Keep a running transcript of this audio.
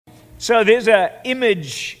So there's an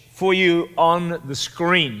image for you on the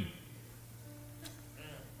screen.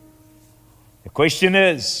 The question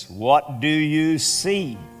is, what do you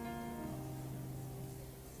see?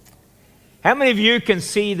 How many of you can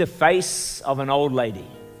see the face of an old lady?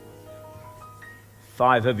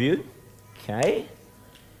 5 of you. Okay.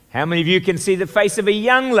 How many of you can see the face of a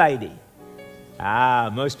young lady?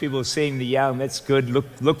 Most people are seeing the young. That's good.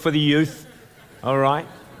 Look for the youth. All right.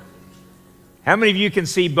 How many of you can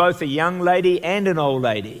see both a young lady and an old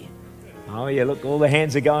lady? Oh, yeah, look, all the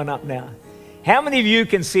hands are going up now. How many of you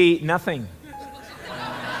can see nothing?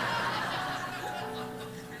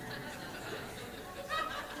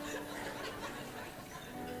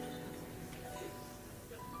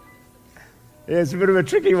 Yeah, it's a bit of a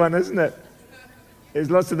tricky one, isn't it?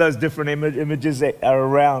 There's lots of those different images that are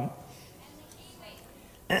around.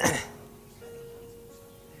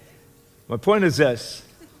 My point is this.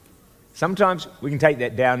 Sometimes we can take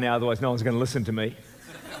that down now, otherwise no one's going to listen to me.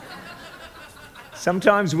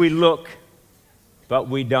 Sometimes we look, but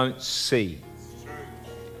we don't see.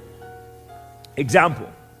 Example.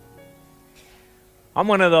 I'm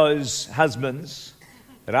one of those husbands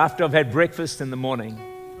that after I've had breakfast in the morning,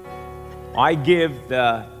 I give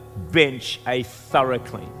the bench a thorough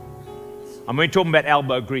clean. I'm only talking about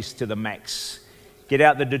elbow grease to the max. Get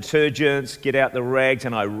out the detergents, get out the rags,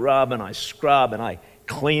 and I rub and I scrub and I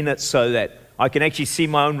clean it so that I can actually see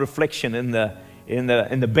my own reflection in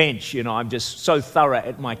the bench. You know, I'm just so thorough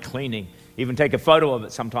at my cleaning. Even take a photo of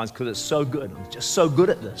it sometimes because it's so good. I'm just so good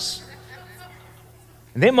at this.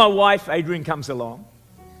 And then my wife, Adrian, comes along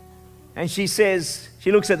and she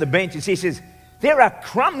looks at the bench and she says, "There are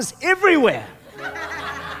crumbs everywhere.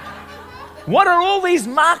 What are all these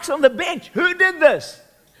marks on the bench? Who did this?"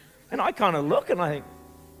 And I kind of look and I think,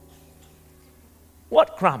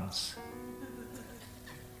 what crumbs?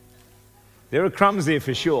 There are crumbs there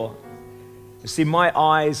for sure. You see, my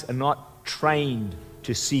eyes are not trained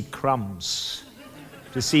to see crumbs,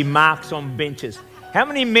 to see marks on benches. How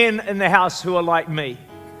many men in the house who are like me?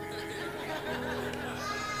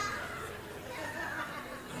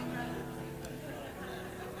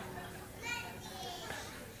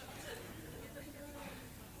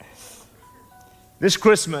 This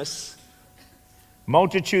Christmas,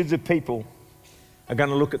 multitudes of people are going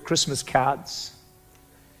to look at Christmas cards.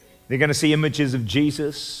 They're going to see images of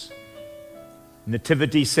Jesus,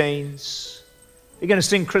 nativity scenes. They're going to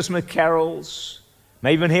sing Christmas carols,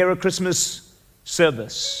 may even hear a Christmas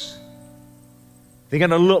service. They're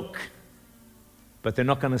going to look, but they're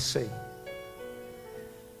not going to see.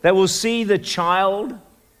 They will see the child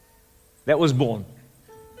that was born,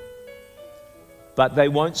 but they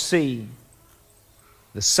won't see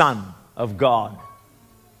the Son of God,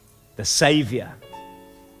 the Savior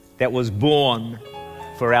that was born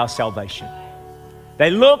for our salvation.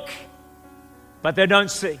 They look, but they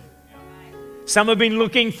don't see. Some have been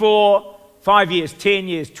looking for 5 years, 10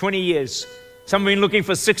 years, 20 years. Some have been looking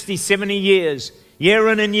for 60, 70 years, year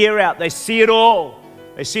in and year out. They see it all.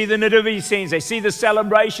 They see the nativity scenes. They see the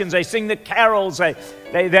celebrations. They sing the carols.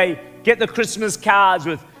 They get the Christmas cards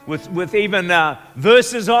with even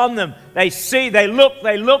verses on them. They see, they look,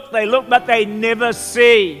 but they never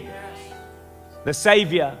see the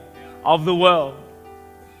Savior of the world.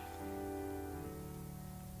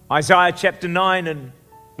 Isaiah chapter 9 and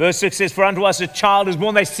verse 6 says, "For unto us a child is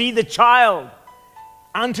born." They see the child.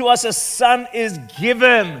 "Unto us a son is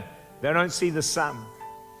given." They don't see the Son.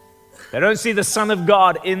 They don't see the Son of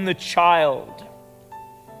God in the child.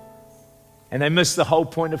 And they miss the whole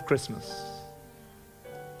point of Christmas.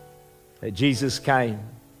 That Jesus came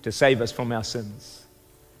to save us from our sins,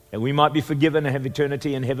 that we might be forgiven and have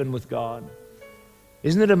eternity in heaven with God.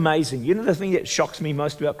 Isn't it amazing? You know the thing that shocks me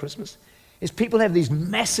most about Christmas is people have these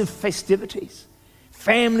massive festivities.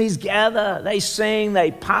 Families gather, they sing, they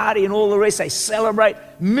party and all the rest. They celebrate,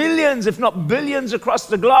 millions if not billions across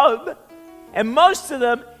the globe. And most of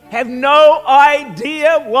them have no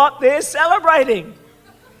idea what they're celebrating.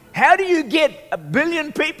 How do you get 1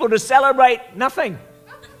 billion people to celebrate nothing?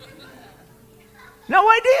 No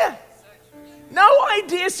idea. No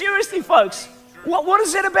idea, seriously, folks. What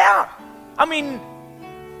is it about? I mean,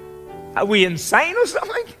 are we insane or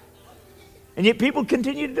something? And yet people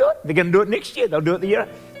continue to do it. They're going to do it next year. They'll do it the year.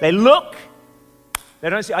 They look. They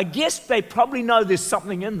don't see. I guess they probably know there's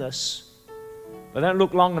something in this, but they don't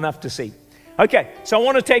look long enough to see. Okay, so I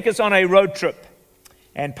want to take us on a road trip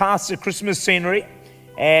and past the Christmas scenery.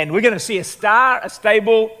 And we're going to see a star, a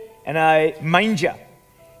stable, and a manger.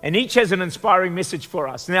 And each has an inspiring message for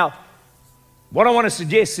us. Now, what I want to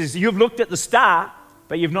suggest is you've looked at the star,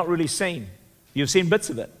 but you've not really seen. You've seen bits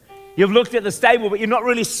of it. You've looked at the stable, but you've not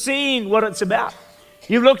really seen what it's about.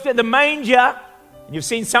 You've looked at the manger, and you've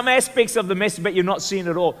seen some aspects of the message, but you've not seen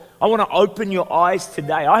it all. I want to open your eyes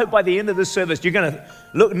today. I hope by the end of this service, you're going to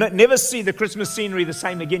look, never see the Christmas scenery the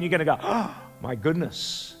same again. You're going to go, oh, my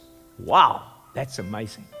goodness. Wow, that's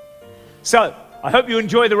amazing. So, I hope you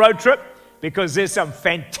enjoy the road trip, because there's some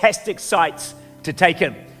fantastic sights to take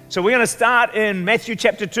in. So we're going to start in Matthew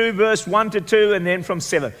chapter 2, verse 1 to 2, and then from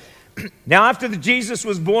 7. Now after Jesus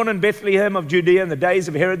was born in Bethlehem of Judea in the days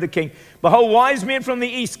of Herod the king, behold, wise men from the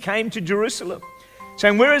east came to Jerusalem,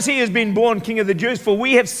 saying, where is he who has been born King of the Jews? For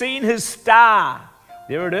we have seen his star,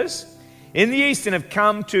 there it is, in the east, and have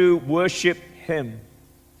come to worship him.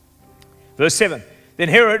 Verse 7, then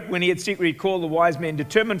Herod, when he had secretly called the wise men,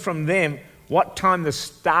 determined from them what time the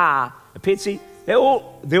star appeared. See, they're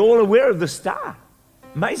all aware of the star.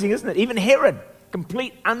 Amazing, isn't it? Even Herod,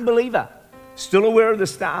 complete unbeliever, still aware of the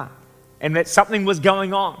star, and that something was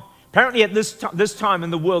going on. Apparently at this time in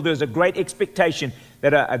the world, there was a great expectation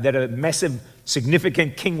that a massive,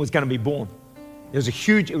 significant king was going to be born. There was a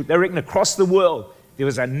huge, they reckon across the world, there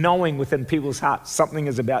was a knowing within people's hearts, something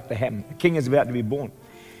is about to happen. A king is about to be born.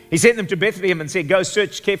 He sent them to Bethlehem and said, go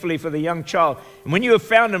search carefully for the young child. And when you have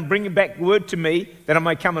found him, bring back word to me that I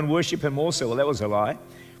may come and worship him also. Well, that was a lie.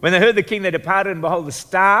 When they heard the king, they departed, and behold, the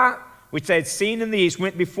star which they had seen in the east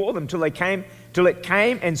went before them till it came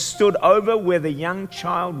and stood over where the young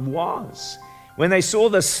child was. When they saw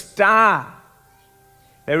the star,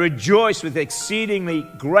 they rejoiced with exceedingly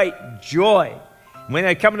great joy. And when they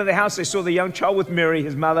had come into the house, they saw the young child with Mary,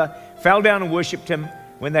 his mother, fell down and worshipped him.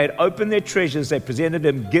 When they had opened their treasures, they presented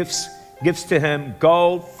him gifts to him,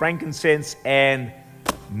 gold, frankincense, and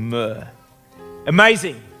myrrh.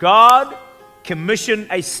 Amazing. God commissioned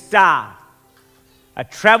a star, a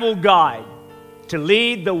travel guide, to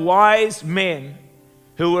lead the wise men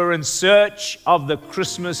who were in search of the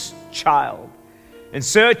Christmas child, in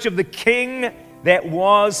search of the king that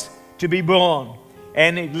was to be born.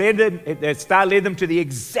 And the star led them to the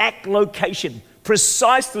exact location,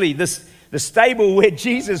 precisely the stable where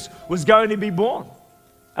Jesus was going to be born.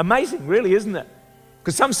 Amazing, really, isn't it?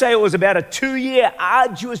 Because some say it was about a 2-year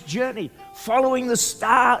arduous journey following the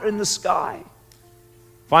star in the sky.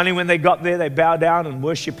 Finally, when they got there, they bowed down and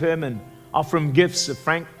worship him and offer him gifts of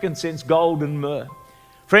frankincense, gold, and myrrh.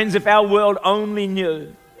 Friends, if our world only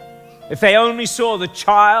knew, if they only saw the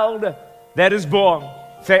child that is born,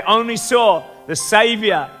 if they only saw the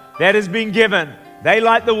Savior that has been given, they,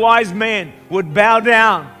 like the wise men, would bow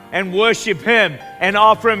down and worship him and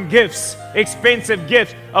offer him gifts, expensive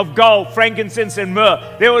gifts of gold, frankincense, and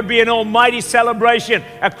myrrh. There would be an almighty celebration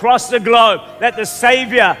across the globe that the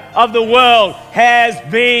Savior of the world has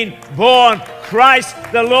been born, Christ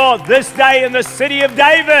the Lord, this day in the city of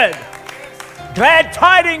David. Glad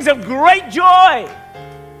tidings of great joy,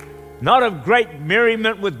 not of great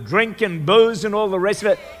merriment with drink and booze and all the rest of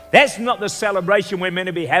it. That's not the celebration we're meant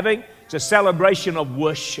to be having. It's a celebration of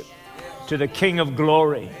worship to the King of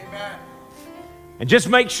glory. Amen. And just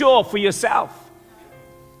make sure for yourself,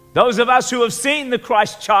 those of us who have seen the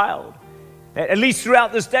Christ child, that at least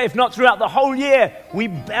throughout this day, if not throughout the whole year, we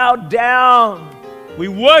bow down, we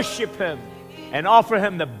worship him, and offer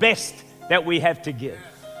him the best that we have to give.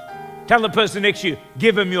 Tell the person next to you,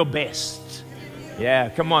 give him your best. Yeah,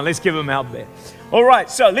 come on, let's give him our best. All right,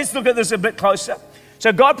 so let's look at this a bit closer.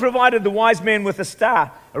 So God provided the wise men with a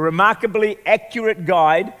star, a remarkably accurate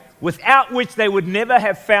guide, without which they would never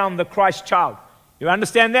have found the Christ child. You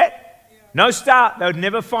understand that? No star, they would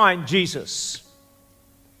never find Jesus.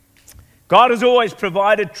 God has always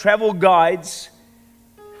provided travel guides,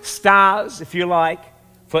 stars, if you like,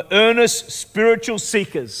 for earnest spiritual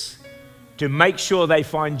seekers to make sure they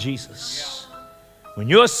find Jesus. When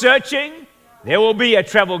you're searching, there will be a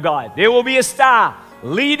travel guide. There will be a star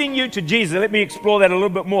leading you to Jesus. Let me explore that a little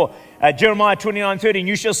bit more. Jeremiah 29:13,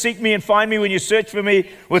 you shall seek me and find me when you search for me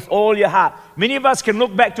with all your heart. Many of us can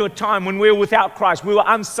look back to a time when we were without Christ. We were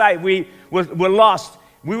unsaved. We were lost.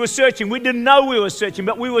 We were searching. We didn't know we were searching,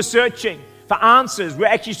 but we were searching for answers. We're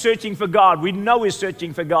actually searching for God. We know we're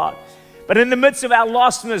searching for God. But in the midst of our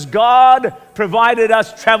lostness, God provided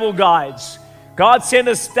us travel guides. God sent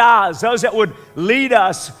us stars, those that would lead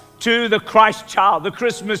us to the Christ child, the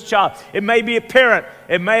Christmas child. It may be a parent.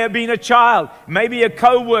 It may have been a child. It may be a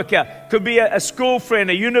co-worker. It could be a school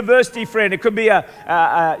friend, a university friend. It could be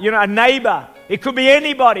a neighbor. It could be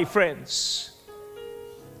anybody, friends.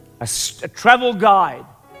 A travel guide,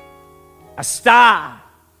 a star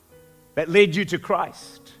that led you to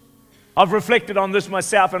Christ. I've reflected on this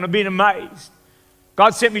myself and I've been amazed.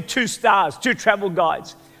 God sent me 2 stars, 2 travel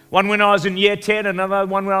guides. One when I was in year 10, another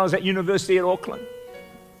one when I was at university at Auckland.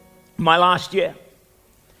 My last year.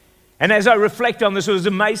 And as I reflect on this, it was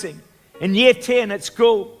amazing. in year 10 at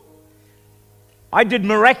school. I did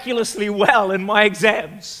miraculously well in my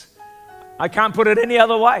exams. I can't put it any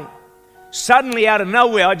other way. Suddenly, out of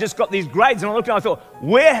nowhere, I just got these grades, and I looked and I thought,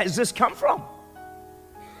 where has this come from?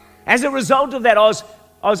 As a result of that, I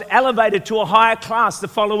was elevated to a higher class the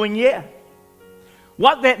following year.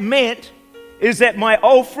 What that meant is that my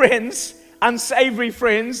old friends, unsavory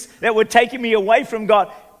friends that were taking me away from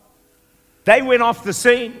God, they went off the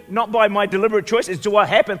scene, not by my deliberate choice, as to what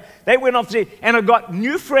happened. They went off the scene, and I got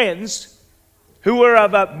new friends who were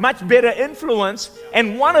of a much better influence,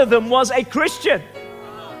 and one of them was a Christian.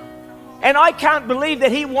 And I can't believe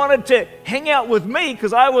that he wanted to hang out with me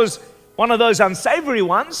because I was one of those unsavory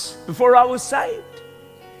ones before I was saved.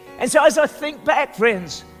 And so as I think back,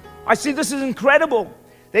 friends, I see this is incredible,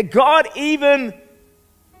 that God even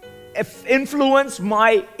influenced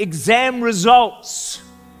my exam results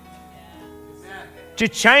to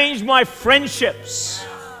change my friendships,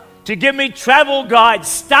 to give me travel guides,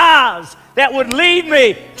 stars that would lead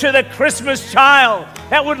me to the Christmas child,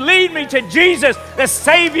 that would lead me to Jesus, the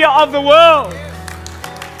Savior of the world.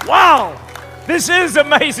 Wow, this is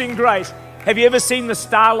amazing grace. Have you ever seen the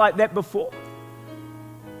star like that before?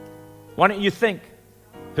 Why don't you think,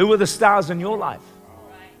 who were the stars in your life?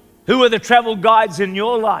 Who were the travel guides in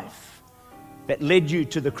your life that led you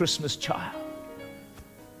to the Christmas child?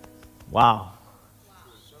 Wow.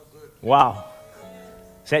 Wow.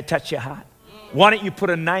 Does that touch your heart? Why don't you put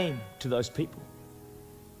a name to those people?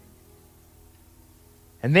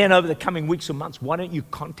 And then over the coming weeks or months, why don't you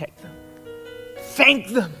contact them? Thank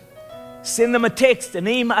them. Send them a text, an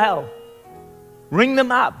email. Ring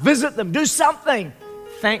them up. Visit them. Do something.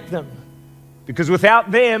 Thank them. Because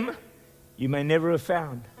without them, you may never have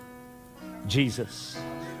found Jesus.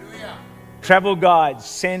 Hallelujah. Travel guides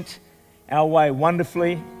sent our way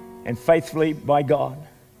wonderfully and faithfully by God.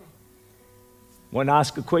 I want to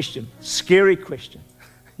ask a question, scary question.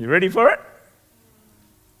 You ready for it?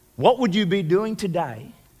 What would you be doing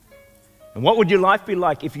today? And what would your life be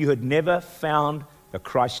like if you had never found the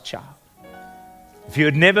Christ child? If you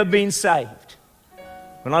had never been saved?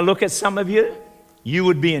 When I look at some of you, you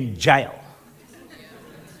would be in jail.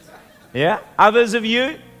 Yeah? Others of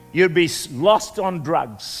you, you'd be lost on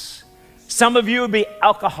drugs. Some of you would be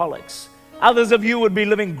alcoholics. Others of you would be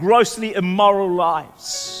living grossly immoral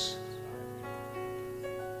lives.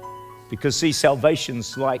 Because, see,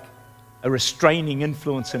 salvation's like a restraining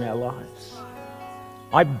influence in our lives.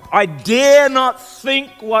 I dare not think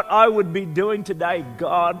what I would be doing today,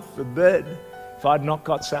 God forbid, if I'd not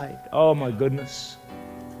got saved. Oh, my goodness.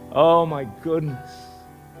 Oh, my goodness.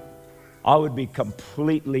 I would be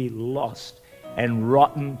completely lost and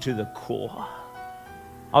rotten to the core.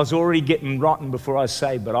 I was already getting rotten before I was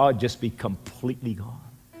saved, but I'd just be completely gone.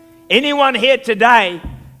 Anyone here today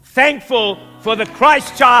thankful for the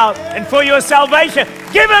Christ child and for your salvation?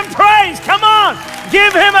 Give him praise. Come on.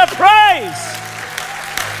 Give him a praise.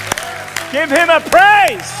 Give him a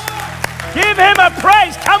praise. Give him a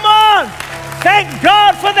praise. Come on. Thank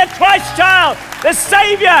God for the Christ child. The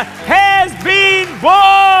Savior has been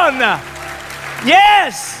born.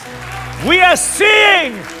 Yes. We are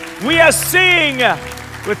seeing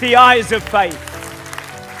with the eyes of faith.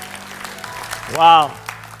 Wow.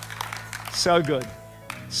 So good.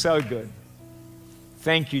 So good.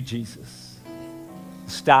 Thank you, Jesus.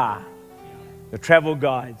 Star, the travel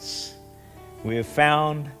guides. We have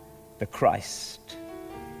found the Christ.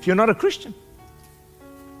 If you're not a Christian,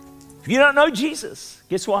 if you don't know Jesus,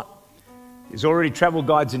 guess what? There's already travel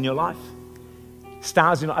guides in your life.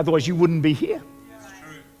 Stars in your life. Otherwise you wouldn't be here.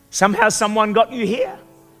 Somehow someone got you here.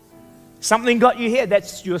 Something got you here.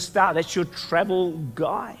 That's your star. That's your travel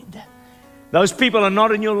guide. Those people are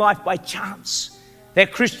not in your life by chance.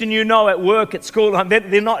 That Christian you know at work, at school,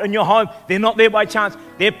 they're not in your home. They're not there by chance.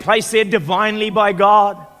 They're placed there divinely by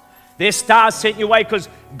God. Their stars sent you away because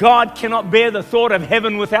God cannot bear the thought of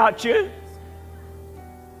heaven without you.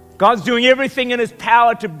 God's doing everything in His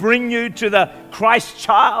power to bring you to the Christ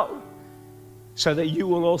child so that you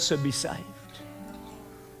will also be saved.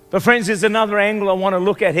 But friends, there's another angle I want to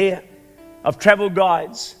look at here of travel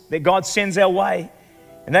guides that God sends our way.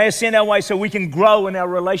 And they are sent our way so we can grow in our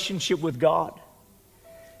relationship with God.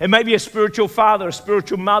 It may be a spiritual father, a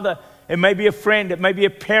spiritual mother. It may be a friend. It may be a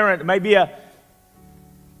parent. It may be a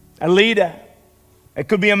leader. It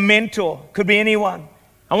could be a mentor. It could be anyone.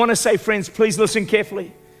 I want to say, friends, please listen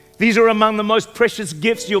carefully. These are among the most precious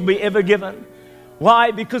gifts you'll be ever given.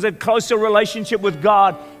 Why? Because a closer relationship with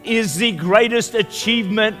God is the greatest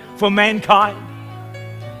achievement for mankind.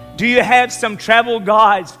 Do you have some travel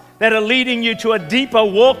guides that are leading you to a deeper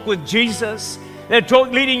walk with Jesus? They're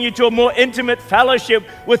leading you to a more intimate fellowship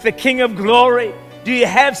with the King of Glory. Do you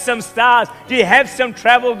have some stars? Do you have some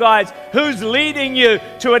travel guides? Who's leading you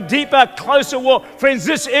to a deeper, closer walk? Friends,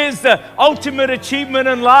 this is the ultimate achievement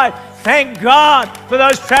in life. Thank God for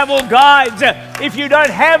those travel guides. If you don't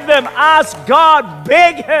have them, ask God,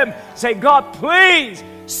 beg Him. Say, God, please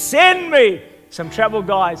send me some travel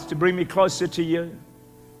guides to bring me closer to you.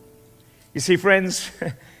 You see, friends,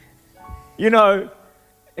 in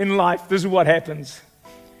life, this is what happens.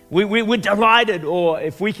 We're delighted, or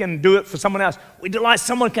if we can do it for someone else, we're delighted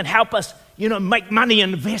someone can help us, make money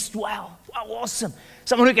and invest well. Wow, awesome.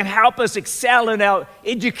 Someone who can help us excel in our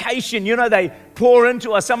education. They pour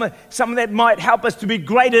into us. Someone that might help us to be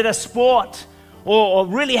great at a sport or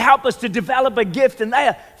really help us to develop a gift. And they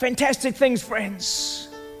are fantastic things, friends.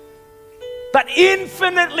 But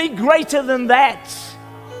infinitely greater than that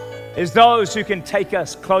is those who can take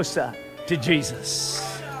us closer to Jesus.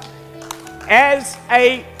 As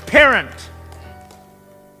a parent,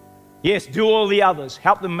 yes, do all the others.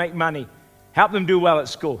 Help them make money. Help them do well at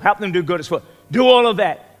school. Help them do good at sport. Do all of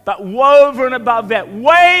that. But over and above that,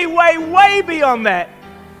 way, way, way beyond that,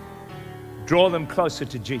 draw them closer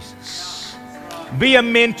to Jesus. Be a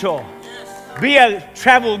mentor. Be a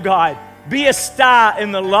travel guide. Be a star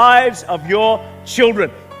in the lives of your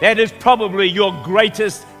children. That is probably your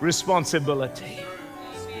greatest responsibility.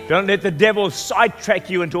 Don't let the devil sidetrack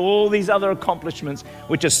you into all these other accomplishments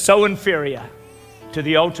which are so inferior to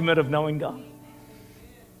the ultimate of knowing God.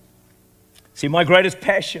 See, my greatest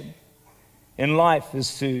passion in life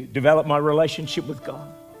is to develop my relationship with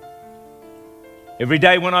God. Every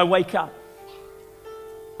day when I wake up,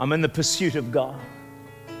 I'm in the pursuit of God.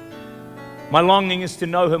 My longing is to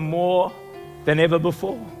know Him more than ever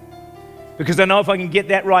before, because I know if I can get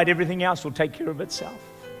that right, everything else will take care of itself.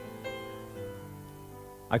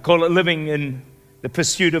 I call it living in the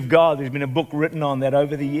pursuit of God. There's been a book written on that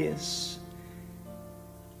over the years.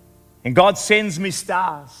 And God sends me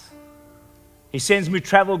stars. He sends me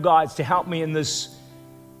travel guides to help me in this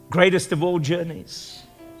greatest of all journeys.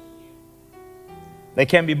 They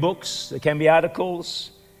can be books, they can be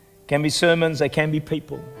articles, can be sermons, they can be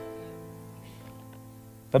people.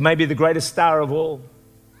 But maybe the greatest star of all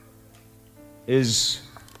is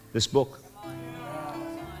this book.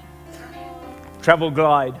 Travel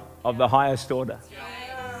guide of the highest order.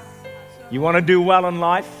 You want to do well in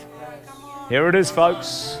life? Here it is,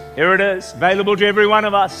 folks. Here it is, available to every one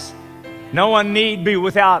of us. No one need be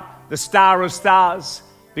without the star of stars,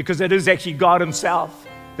 because it is actually God Himself,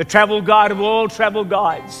 the travel guide of all travel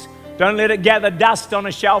guides. Don't let it gather dust on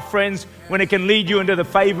a shelf, friends, when it can lead you into the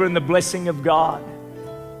favor and the blessing of God.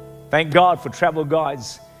 Thank God for travel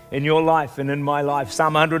guides in your life and in my life.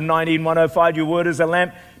 Psalm 119, 105, your word is a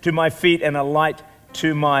lamp to my feet and a light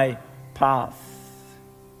to my path.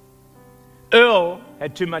 Earl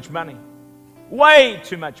had too much money, way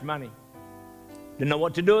too much money. Didn't know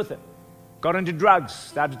what to do with it. Got into drugs,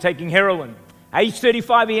 started taking heroin. Age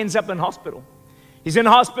 35, he ends up in hospital. He's in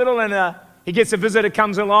hospital and he gets a visitor,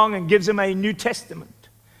 comes along and gives him a New Testament.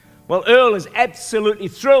 Well, Earl is absolutely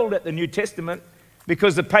thrilled at the New Testament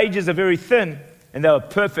because the pages are very thin and they were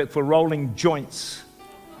perfect for rolling joints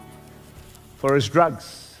for his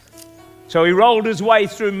drugs. So he rolled his way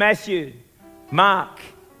through Matthew, Mark,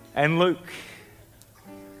 and Luke.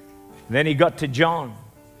 Then he got to John.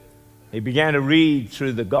 He began to read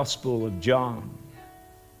through the Gospel of John.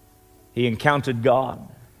 He encountered God,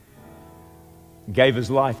 gave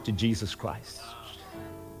his life to Jesus Christ.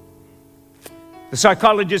 The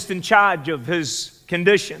psychologist in charge of his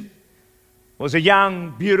condition was a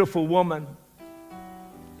young, beautiful woman,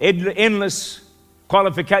 endless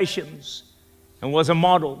qualifications, and was a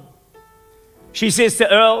model. She says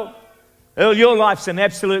to Earl, your life's an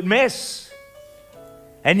absolute mess.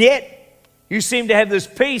 And yet, you seem to have this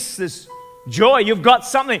peace, this joy. You've got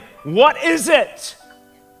something. What is it?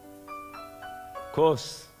 Of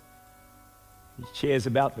course, he shares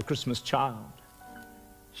about the Christmas child.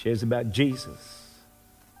 Shares about Jesus.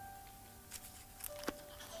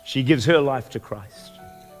 She gives her life to Christ.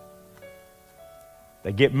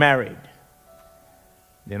 They get married.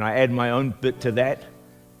 Then I add my own bit to that.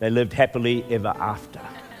 They lived happily ever after.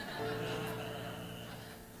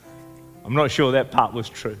 I'm not sure that part was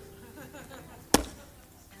true.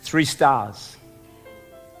 3 stars,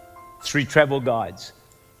 3 travel guides,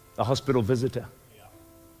 the hospital visitor,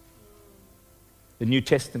 the New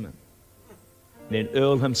Testament, and then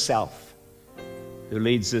Earl himself, who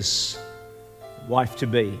leads this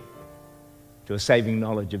wife-to-be to a saving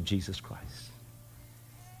knowledge of Jesus Christ.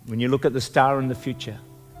 When you look at the star in the future,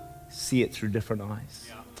 see it through different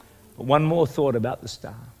eyes. But one more thought about the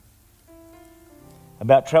star,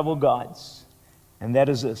 about travel guides, and that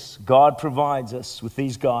is this: God provides us with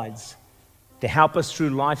these guides to help us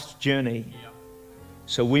through life's journey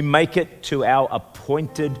so we make it to our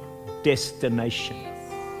appointed destination.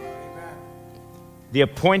 The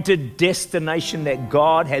appointed destination that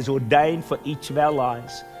God has ordained for each of our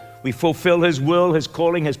lives. We fulfill His will, His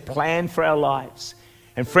calling, His plan for our lives.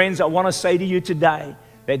 And friends, I want to say to you today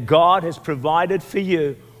that God has provided for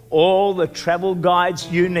you all the travel guides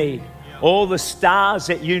you need, all the stars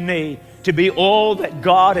that you need to be all that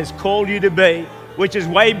God has called you to be, which is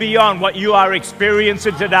way beyond what you are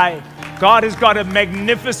experiencing today. God has got a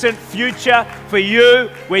magnificent future for you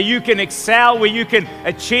where you can excel, where you can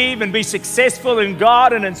achieve and be successful in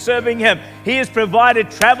God and in serving Him. He has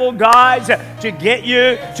provided travel guides to get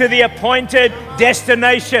you to the appointed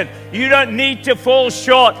destination. You don't need to fall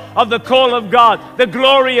short of the call of God, the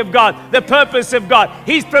glory of God, the purpose of God.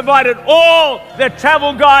 He's provided all the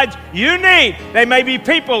travel guides you need. They may be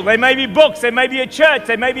people, they may be books, they may be a church,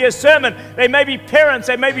 they may be a sermon, they may be parents,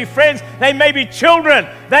 they may be friends, they may be children.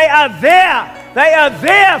 They are there. They are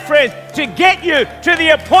there, friends, to get you to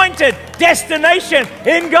the appointed destination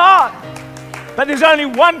in God. But there's only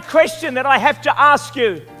one question that I have to ask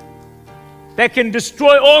you that can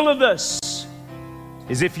destroy all of this.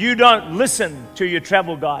 Is if you don't listen to your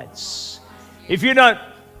travel guides, if you don't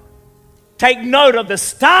take note of the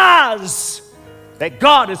stars that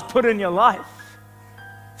God has put in your life.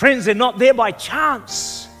 Friends, they're not there by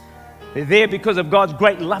chance. They're there because of God's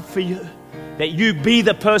great love for you, that you be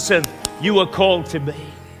the person you were called to be.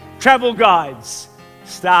 Travel guides,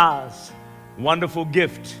 stars, wonderful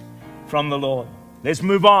gift from the Lord. Let's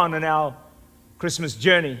move on in our Christmas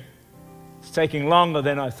journey. It's taking longer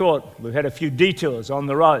than I thought. We've had a few detours on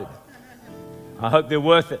the road. I hope they're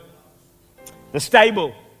worth it. The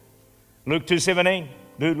stable, Luke 2:17.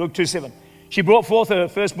 Luke 2:7. She brought forth her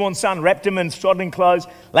firstborn son, wrapped him in swaddling clothes,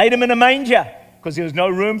 laid him in a manger, because there was no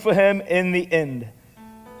room for him in the inn.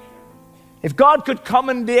 If God could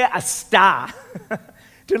commandeer a star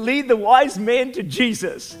to lead the wise men to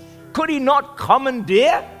Jesus, could He not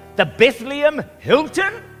commandeer the Bethlehem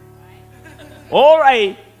Hilton? Or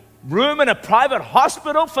a room in a private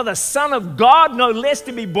hospital for the Son of God, no less,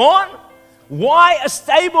 to be born? Why a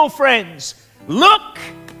stable, friends? Look,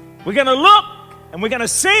 we're going to look and we're going to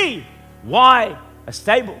see why a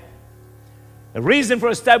stable. The reason for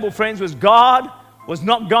a stable, friends, was God was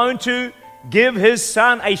not going to give His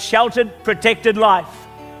Son a sheltered, protected life,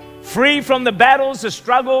 free from the battles, the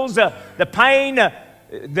struggles, the pain,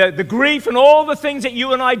 the grief, and all the things that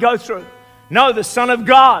you and I go through. No, the Son of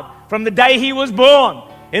God, from the day He was born,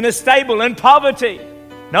 in a stable, in poverty,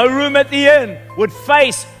 no room at the inn, would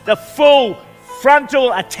face the full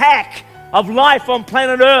frontal attack of life on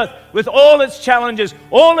planet Earth with all its challenges,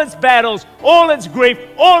 all its battles, all its grief,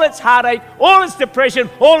 all its heartache, all its depression,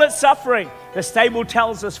 all its suffering. The stable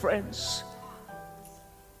tells us, friends,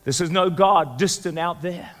 this is no God distant out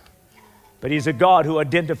there, but He's a God who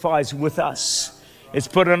identifies with us. It's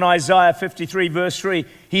put in Isaiah 53 verse 3.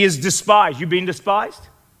 He is despised. You've been despised?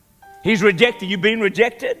 He's rejected. You've been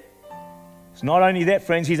rejected. It's not only that,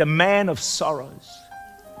 friends. He's a man of sorrows.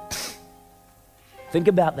 Think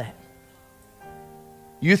about that.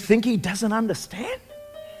 You think He doesn't understand?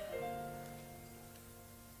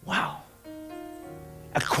 Wow.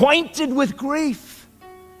 Acquainted with grief.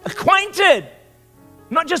 Acquainted.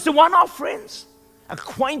 Not just a one-off, friends.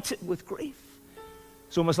 Acquainted with grief.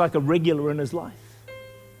 It's almost like a regular in His life.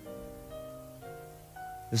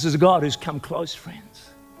 This is a God who's come close, friends.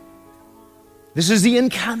 This is the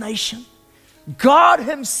incarnation. God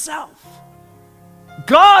Himself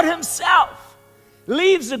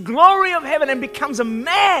leaves the glory of heaven and becomes a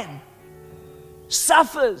man,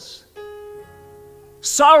 suffers,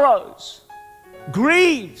 sorrows,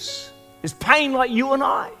 grieves, is pain like you and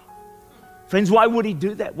I. Friends, why would He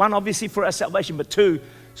do that? One, obviously for our salvation, but two,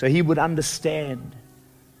 so He would understand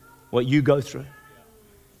what you go through.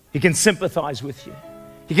 He can sympathize with you.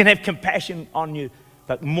 He can have compassion on you.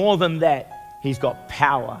 But more than that, He's got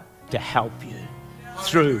power to help you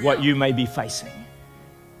through what you may be facing.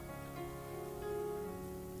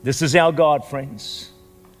 This is our God, friends.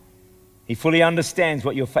 He fully understands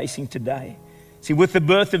what you're facing today. See, with the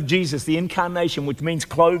birth of Jesus, the incarnation, which means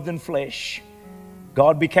clothed in flesh,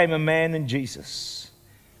 God became a man in Jesus.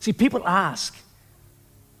 See, people ask,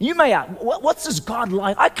 you may ask, what's this God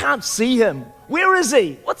like? I can't see Him. Where is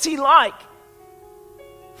He? What's He like?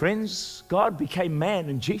 Friends, God became man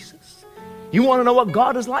in Jesus. You want to know what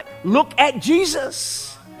God is like? Look at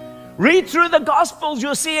Jesus. Read through the Gospels.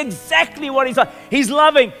 You'll see exactly what he's like. He's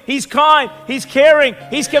loving. He's kind. He's caring.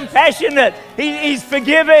 He's compassionate. He's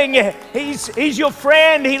forgiving. He's your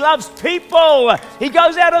friend. He loves people. He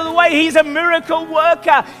goes out of the way. He's a miracle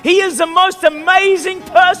worker. He is the most amazing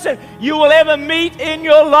person you will ever meet in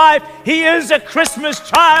your life. He is a Christmas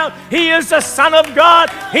child. He is the Son of God.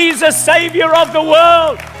 He's the Savior of the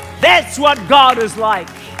world. That's what God is like.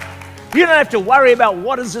 You don't have to worry about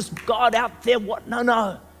what is this God out there.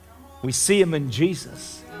 No. We see him in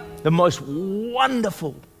Jesus, the most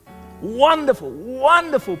wonderful, wonderful,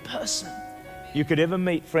 wonderful person you could ever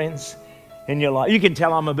meet, friends, in your life. You can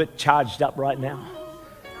tell I'm a bit charged up right now.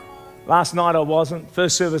 Last night I wasn't.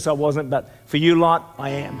 First service I wasn't, but for you lot, I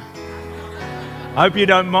am. I hope you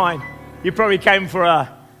don't mind. You probably came for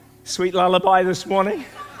a sweet lullaby this morning.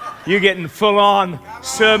 You're getting full-on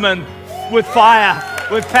sermon with fire,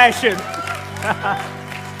 with passion.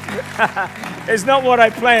 It's not what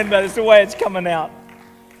I planned, but it's the way it's coming out.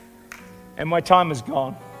 And my time is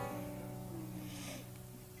gone.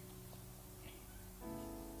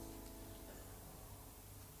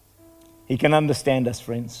 He can understand us,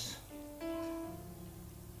 friends.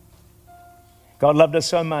 God loved us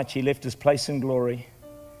so much, he left his place in glory,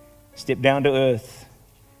 stepped down to earth.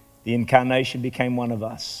 The incarnation became one of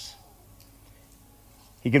us.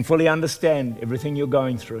 He can fully understand everything you're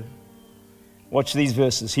going through. Watch these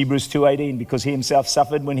verses. Hebrews 2:18, because he himself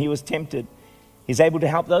suffered when he was tempted. He's able to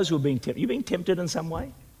help those who are being tempted. You being tempted in some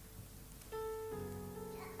way?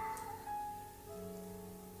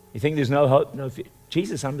 You think there's no hope, no fear?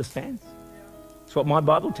 Jesus understands. That's what my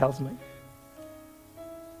Bible tells me.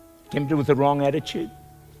 Tempted with the wrong attitude.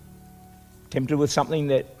 Tempted with something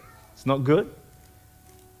that's not good.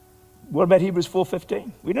 What about Hebrews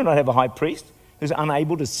 4:15? We do not have a high priest who's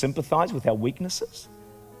unable to sympathize with our weaknesses.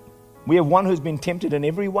 We have one who's been tempted in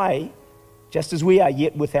every way, just as we are,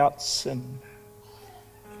 yet without sin.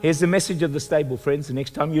 Here's the message of the stable, friends. The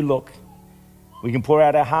next time you look, we can pour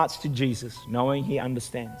out our hearts to Jesus, knowing he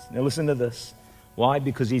understands. Now listen to this. Why?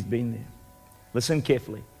 Because he's been there. Listen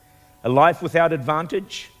carefully. A life without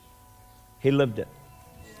advantage, he lived it.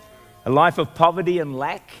 A life of poverty and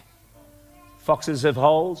lack, foxes have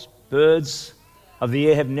holes, birds of the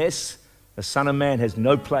air have nests. The Son of Man has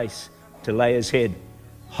no place to lay his head.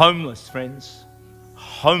 Homeless, friends.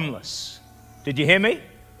 Homeless. Did you hear me?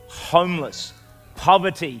 Homeless.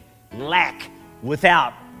 Poverty, lack,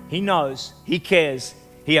 without. He knows, he cares,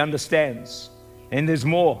 he understands. And there's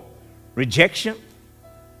more. Rejection.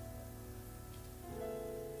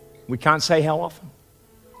 We can't say how often.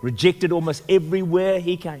 Rejected almost everywhere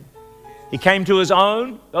he came. He came to his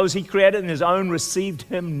own, those he created, and his own received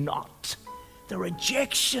him not. The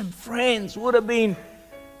rejection, friends, would have been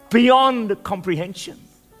beyond comprehension.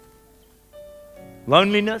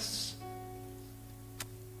 Loneliness,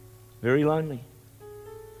 very lonely.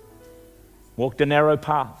 Walked a narrow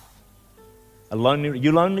path.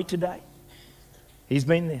 You lonely today? He's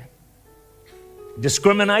been there.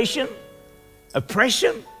 Discrimination,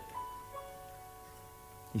 oppression.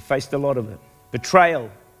 He faced a lot of it.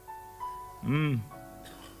 Betrayal. By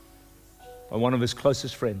one of his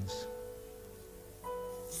closest friends.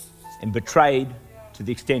 And betrayed to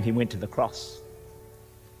the extent he went to the cross.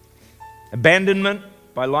 Abandonment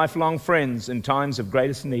by lifelong friends in times of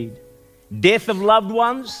greatest need. Death of loved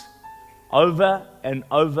ones over and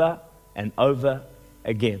over and over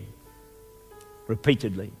again.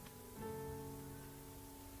 Repeatedly.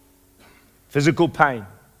 Physical pain.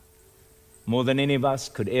 More than any of us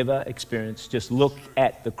could ever experience. Just look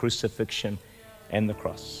at the crucifixion and the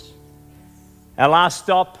cross. Our last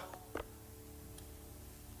stop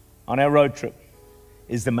on our road trip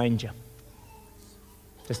is the manger.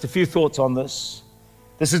 Just a few thoughts on this.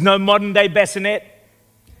 This is no modern day bassinet.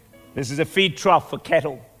 This is a feed trough for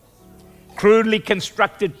cattle. Crudely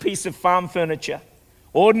constructed piece of farm furniture.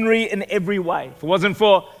 Ordinary in every way. If it wasn't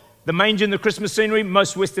for the manger and the Christmas scenery,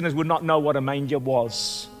 most Westerners would not know what a manger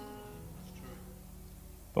was.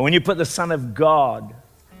 But when you put the Son of God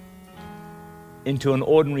into an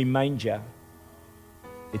ordinary manger,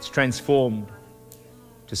 it's transformed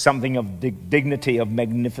to something of dignity, of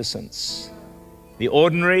magnificence. The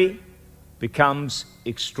ordinary becomes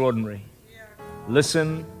extraordinary.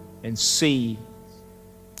 Listen and see,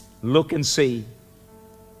 look and see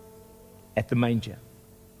at the manger.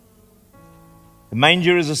 The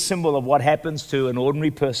manger is a symbol of what happens to an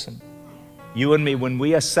ordinary person, you and me, when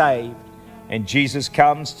we are saved and Jesus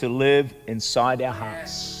comes to live inside our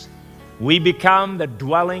hearts. We become the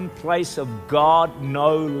dwelling place of God,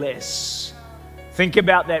 no less. Think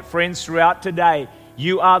about that, friends, throughout today.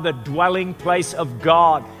 You are the dwelling place of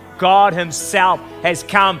God. God himself has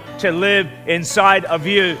come to live inside of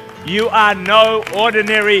you. You are no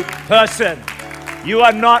ordinary person. You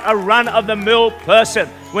are not a run-of-the-mill person.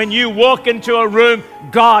 When you walk into a room,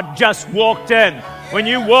 God just walked in. When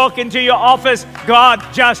you walk into your office, God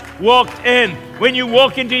just walked in. When you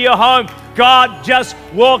walk into your home, God just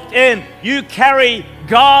walked in. You carry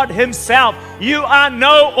God Himself. You are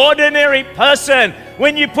no ordinary person.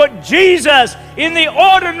 When you put Jesus in the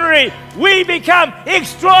ordinary, we become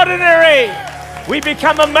extraordinary. We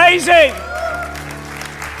become amazing.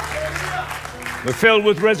 We're filled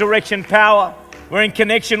with resurrection power. We're in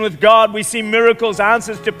connection with God. We see miracles,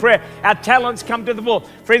 answers to prayer. Our talents come to the fore.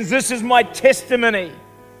 Friends, this is my testimony.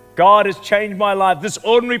 God has changed my life. This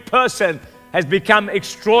ordinary person has become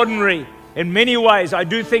extraordinary in many ways. I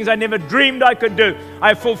do things I never dreamed I could do. I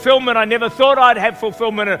have fulfillment I never thought I'd have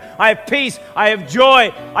fulfillment in. I have peace. I have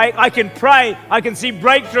joy. I can pray. I can see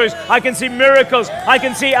breakthroughs. I can see miracles. I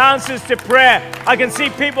can see answers to prayer. I can see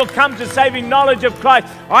people come to saving knowledge of Christ.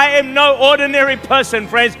 I am no ordinary person,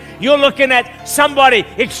 friends. You're looking at somebody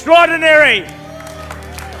extraordinary.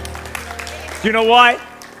 Do you know why?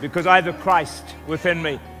 Because I have the Christ within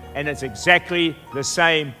me, and it's exactly the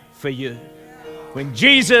same for you. When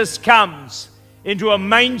Jesus comes into a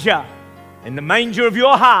manger, in the manger of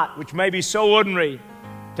your heart, which may be so ordinary,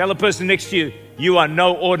 tell the person next to you, you are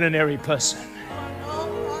no ordinary person.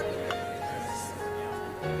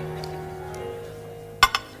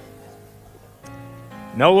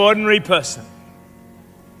 No ordinary person.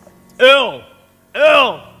 Ill,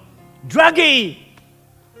 druggy.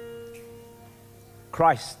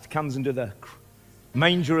 Christ comes into the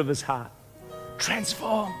manger of his heart,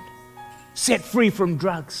 transformed, set free from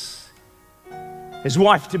drugs. His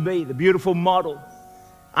wife-to-be, the beautiful model,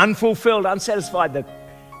 unfulfilled, unsatisfied. The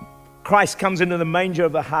Christ comes into the manger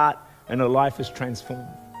of her heart and her life is transformed.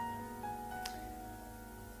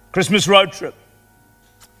 Christmas road trip.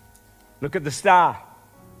 Look at the star.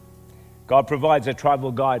 God provides a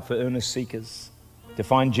travel guide for earnest seekers to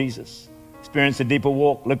find Jesus. Experience a deeper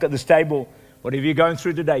walk. Look at the stable. Whatever you're going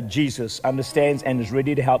through today, Jesus understands and is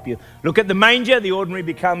ready to help you. Look at the manger. The ordinary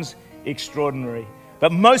becomes extraordinary.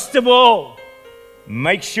 But most of all,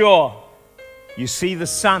 make sure you see the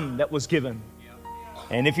Son that was given.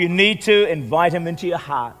 And if you need to, invite Him into your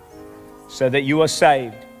heart so that you are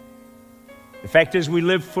saved. The fact is, we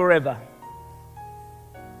live forever.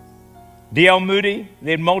 D.L. Moody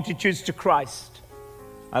led multitudes to Christ.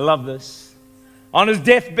 I love this. On his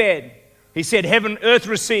deathbed, he said, earth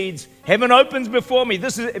recedes, heaven opens before me.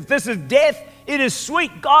 If this is death, it is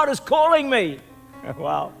sweet. God is calling me.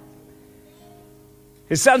 Wow.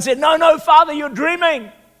 His son said, no, Father, you're dreaming.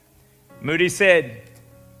 Moody said,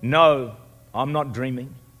 no, I'm not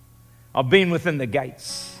dreaming. I've been within the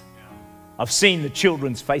gates. I've seen the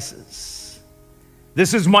children's faces.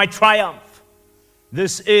 This is my triumph.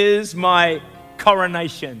 This is my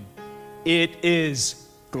coronation. It is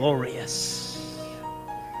glorious.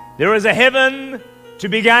 There is a heaven to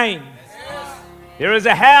be gained. There is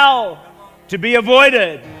a hell to be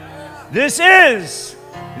avoided. This is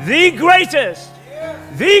the greatest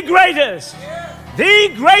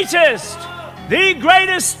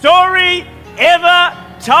story ever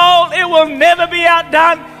told. It will never be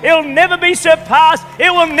outdone. It will never be surpassed.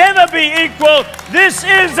 It will never be equal. This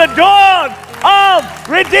is the dawn of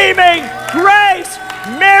redeeming grace.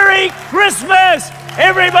 Merry Christmas,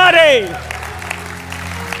 everybody.